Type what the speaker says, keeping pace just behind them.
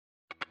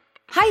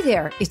Hi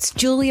there, it's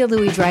Julia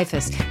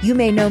Louis-Dreyfus. You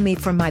may know me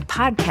from my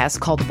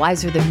podcast called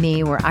Wiser Than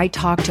Me, where I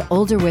talk to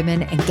older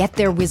women and get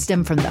their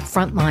wisdom from the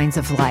front lines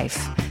of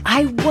life.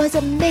 I was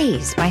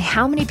amazed by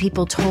how many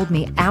people told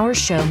me our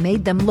show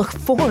made them look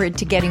forward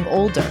to getting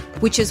older,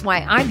 which is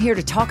why I'm here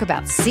to talk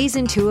about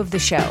Season 2 of the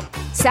show.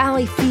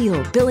 Sally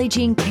Field, Billie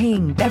Jean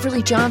King,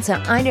 Beverly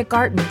Johnson, Ina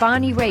Garten,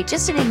 Bonnie Raitt,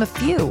 just to name a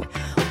few.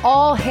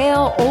 All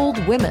hail old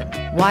women.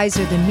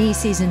 Wiser Than Me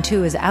Season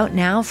 2 is out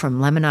now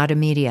from Lemonada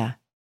Media.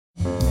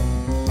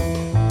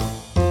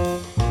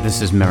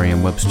 This is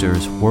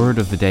Merriam-Webster's Word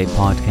of the Day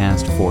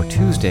podcast for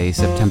Tuesday,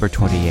 September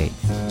 28th.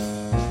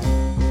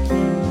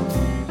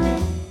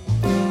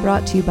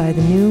 Brought to you by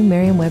the new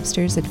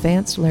Merriam-Webster's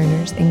Advanced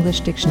Learners English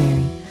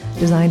Dictionary,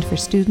 designed for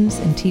students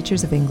and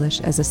teachers of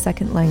English as a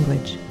second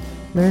language.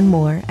 Learn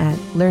more at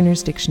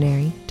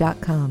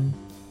learnersdictionary.com.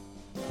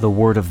 The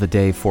word of the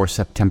day for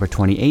September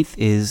 28th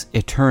is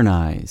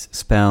Eternize,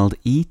 spelled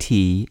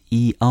E-T-E-R-N-I-Z-E.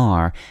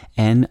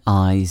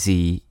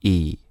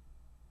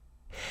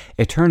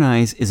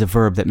 Eternize is a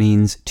verb that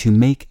means to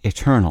make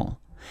eternal.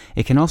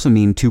 It can also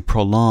mean to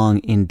prolong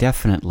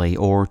indefinitely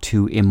or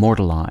to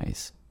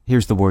immortalize.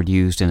 Here's the word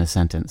used in a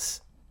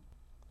sentence.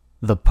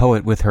 The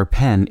poet with her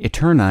pen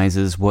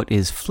eternizes what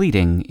is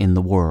fleeting in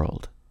the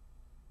world.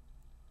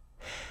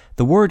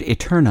 The word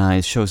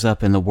eternize shows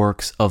up in the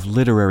works of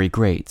literary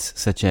greats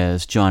such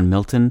as John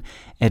Milton,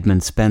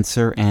 Edmund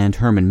Spenser, and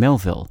Herman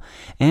Melville,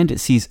 and it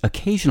sees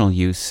occasional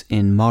use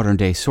in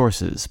modern-day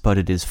sources, but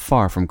it is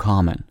far from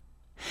common.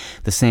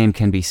 The same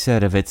can be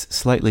said of its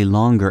slightly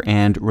longer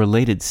and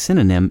related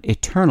synonym,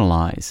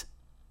 eternalize.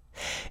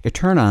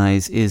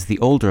 Eternize is the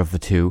older of the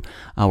two.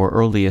 Our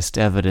earliest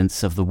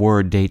evidence of the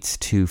word dates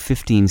to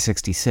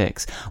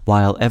 1566,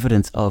 while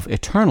evidence of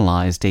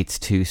eternalize dates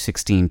to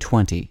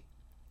 1620.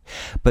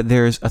 But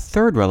there's a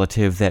third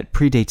relative that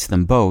predates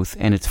them both,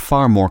 and it's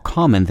far more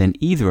common than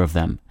either of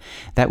them.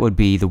 That would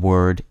be the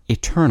word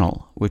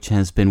eternal, which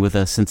has been with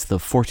us since the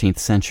 14th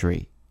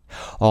century.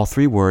 All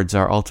three words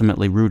are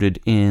ultimately rooted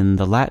in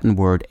the Latin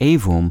word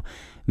aevum,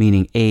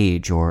 meaning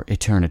age or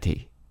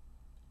eternity.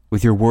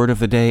 With your word of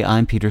the day,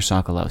 I'm Peter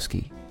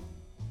Sokolowski.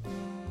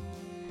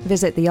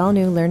 Visit the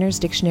all-new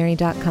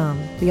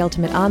learnersdictionary.com, the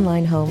ultimate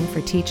online home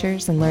for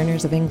teachers and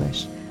learners of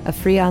English. A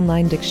free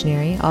online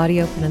dictionary,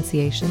 audio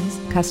pronunciations,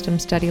 custom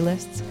study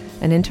lists,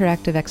 and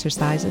interactive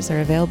exercises are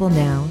available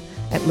now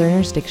at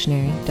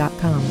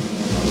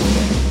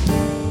learnersdictionary.com.